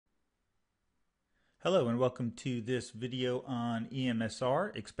Hello and welcome to this video on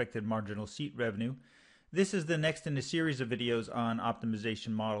EMSR, Expected Marginal Seat Revenue. This is the next in a series of videos on optimization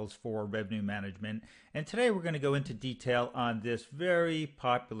models for revenue management. And today we're going to go into detail on this very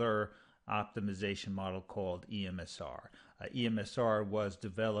popular optimization model called EMSR. EMSR was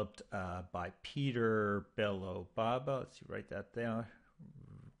developed by Peter Bello Baba. Let's see, write that down.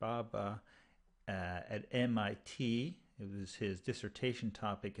 Baba at MIT. It was his dissertation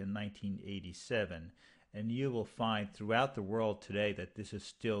topic in 1987, and you will find throughout the world today that this is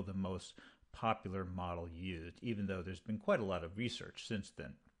still the most popular model used, even though there's been quite a lot of research since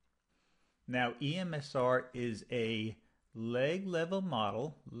then. Now, EMSR is a leg level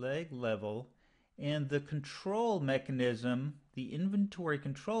model, and the control mechanism, the inventory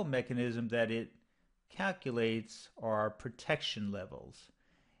control mechanism that it calculates are protection levels.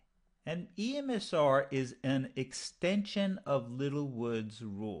 And EMSR is an extension of Littlewoods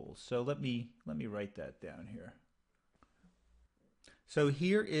Rule. So let me write that down here. So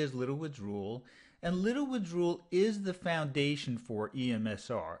here is Littlewoods Rule, and Littlewoods Rule is the foundation for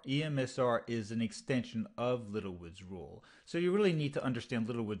EMSR. EMSR is an extension of Littlewoods Rule. So you really need to understand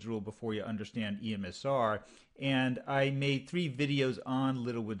Littlewoods Rule before you understand EMSR. And I made 3 videos on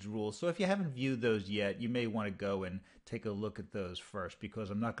Littlewoods Rule. So if you haven't viewed those yet, you may want to go and take a look at those first, because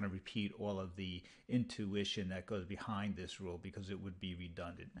I'm not going to repeat all of the intuition that goes behind this rule because it would be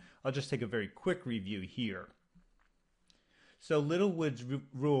redundant. I'll just take a very quick review here. So Littlewoods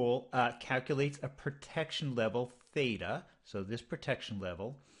Rule calculates a protection level theta, so this protection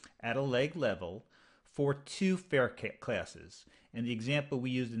level, at a leg level for 2 fare classes. And the example we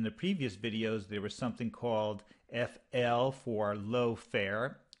used in the previous videos, there was something called FL for low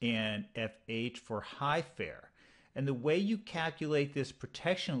fare and FH for high fare. And the way you calculate this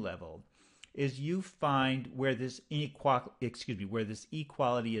protection level is you find where this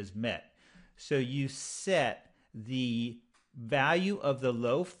equality is met. So you set the value of the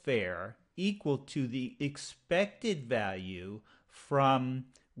low fare equal to the expected value from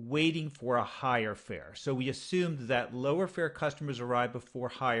waiting for a higher fare. So we assumed that lower fare customers arrive before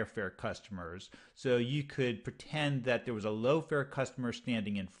higher fare customers. So you could pretend that there was a low fare customer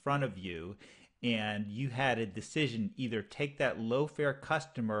standing in front of you, and you had a decision: either take that low fare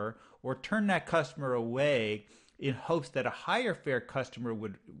customer or turn that customer away in hopes that a higher fare customer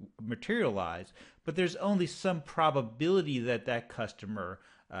would materialize, but there's only some probability that that customer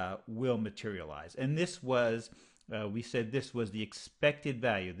will materialize. And this was, we said this was the expected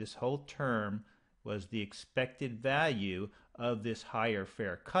value. This whole term was the expected value of this higher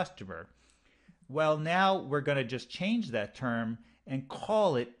fare customer. Well, now we're going to just change that term and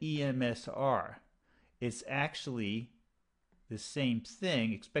call it EMSR. It's actually the same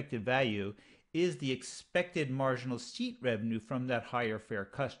thing. Expected value is the expected marginal seat revenue from that higher fare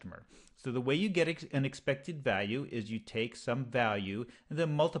customer. So the way you get an expected value is you take some value and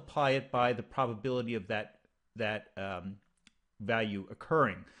then multiply it by the probability of that value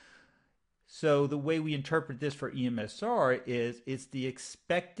occurring. So the way we interpret this for EMSR is it's the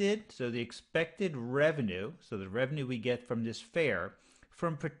expected revenue, so the revenue we get from this fare,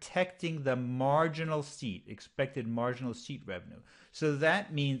 from protecting the marginal seat, expected marginal seat revenue. So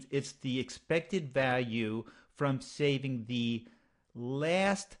that means it's the expected value from saving the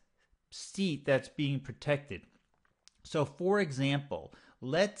last seat that's being protected. So for example,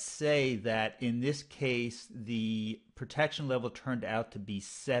 let's say that in this case the protection level turned out to be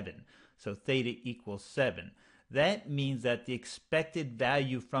 7. So theta equals 7. That means that the expected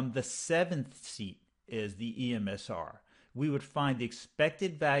value from the 7th seat is the EMSR. We would find the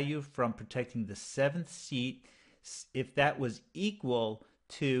expected value from protecting the 7th seat if that was equal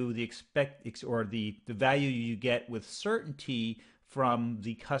to the the value you get with certainty from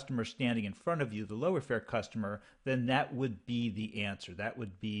the customer standing in front of you, the lower fare customer, then that would be the answer. That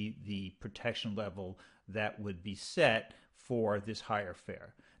would be the protection level that would be set for this higher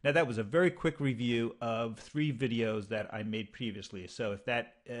fare. Now, that was a very quick review of 3 videos that I made previously. So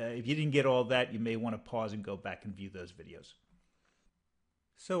if you didn't get all that, you may want to pause and go back and view those videos.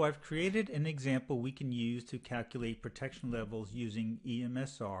 So I've created an example we can use to calculate protection levels using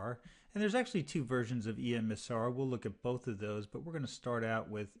EMSR. And there's actually 2 versions of EMSR. We'll look at both of those, but we're going to start out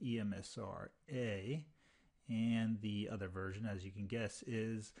with EMSR A. And the other version, as you can guess,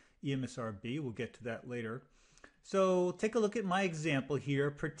 is EMSR B. We'll get to that later. So take a look at my example here.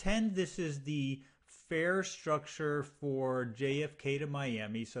 Pretend this is the fare structure for JFK to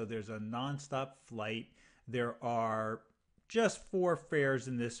Miami. So there's a nonstop flight. There are just 4 fares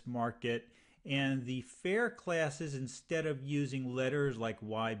in this market, and the fare classes, instead of using letters like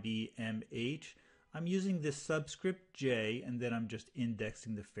Y, B, M, H, I'm using this subscript J, and then I'm just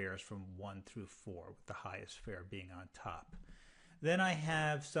indexing the fares from 1 through 4, with the highest fare being on top. Then I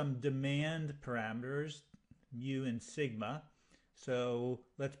have some demand parameters, mu and sigma. So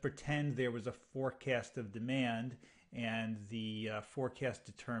let's pretend there was a forecast of demand, and the forecast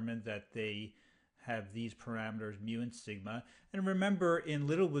determined that they have these parameters, mu and sigma. And remember, in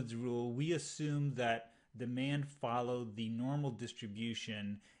Littlewoods Rule, we assume that demand followed the normal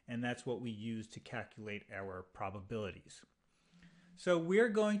distribution, and that's what we use to calculate our probabilities. So we're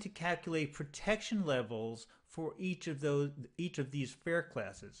going to calculate protection levels for each of these fare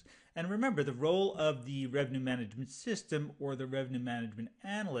classes. And remember, the role of the revenue management system or the revenue management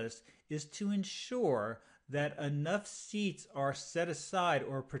analyst is to ensure that enough seats are set aside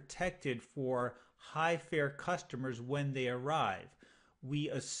or protected for high fare customers when they arrive. We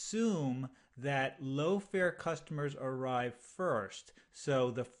assume that low fare customers arrive first.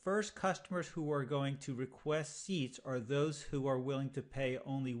 So the first customers who are going to request seats are those who are willing to pay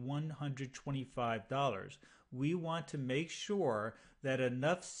only $125. We want to make sure that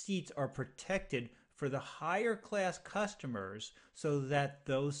enough seats are protected for the higher class customers so that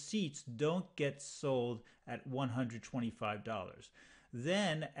those seats don't get sold at $125.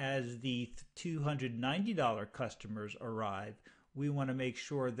 Then as the $290 customers arrive, we want to make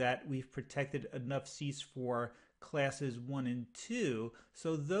sure that we've protected enough seats for classes 1 and 2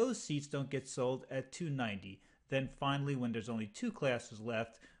 so those seats don't get sold at $290. Then finally, when there's only 2 classes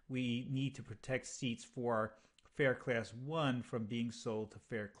left, we need to protect seats for fare class 1 from being sold to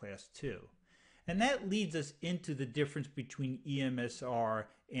fare class 2. And that leads us into the difference between EMSR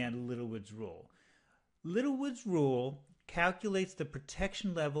and Littlewoods Rule. Littlewoods Rule calculates the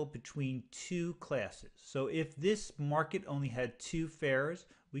protection level between 2 classes. So if this market only had 2 fares,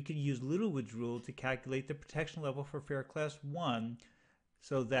 we could use Littlewoods Rule to calculate the protection level for fare class 1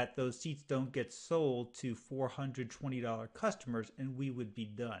 so that those seats don't get sold to $420 customers, and we would be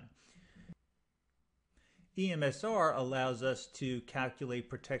done. EMSR allows us to calculate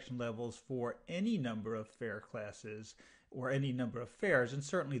protection levels for any number of fare classes or any number of fares, and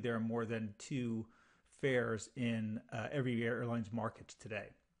certainly there are more than 2 fares in every airline's markets today.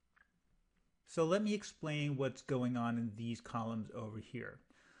 So let me explain what's going on in these columns over here.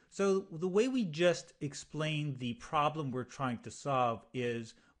 So the way we just explained the problem we're trying to solve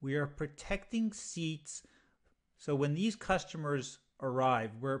is we are protecting seats. So when these customers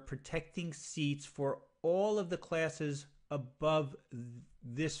arrive, we're protecting seats for all of the classes above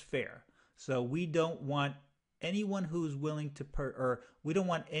this fare. So we don't want anyone who's willing to we don't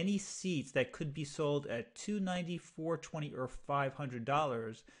want any seats that could be sold at $290, $420, or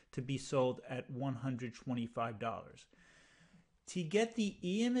 $500 to be sold at $125. To get the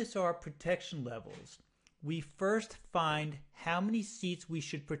EMSR protection levels, we first find how many seats we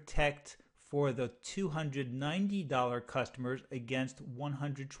should protect for the $290 customers against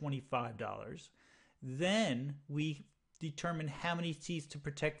 $125. Then we determine how many seats to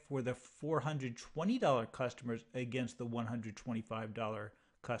protect for the $420 customers against the $125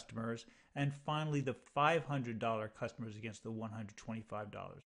 customers, and finally the $500 customers against the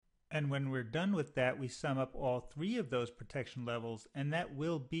 $125. And when we're done with that, we sum up all 3 of those protection levels, and that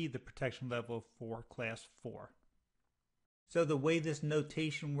will be the protection level for class 4. So the way this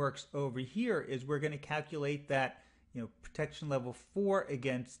notation works over here is we're going to calculate that, protection level 4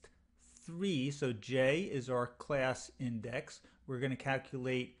 against 3, so J is our class index. We're going to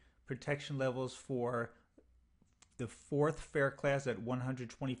calculate protection levels for the 4th fare class at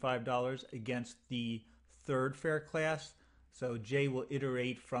 $125 against the 3rd fare class. So J will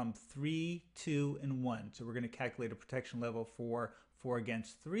iterate from 3, 2, and 1. So we're going to calculate a protection level for 4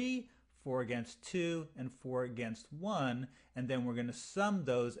 against 3, 4 against 2, and 4 against 1. And then we're going to sum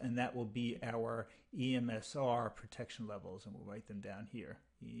those, and that will be our EMSR protection levels. And we'll write them down here.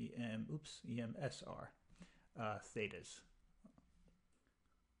 EMSR thetas.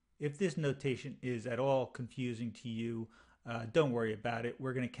 If this notation is at all confusing to you, don't worry about it.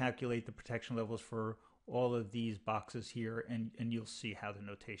 We're going to calculate the protection levels for all of these boxes here, and you'll see how the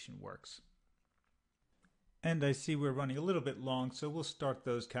notation works. And I see we're running a little bit long, so we'll start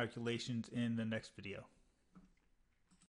those calculations in the next video.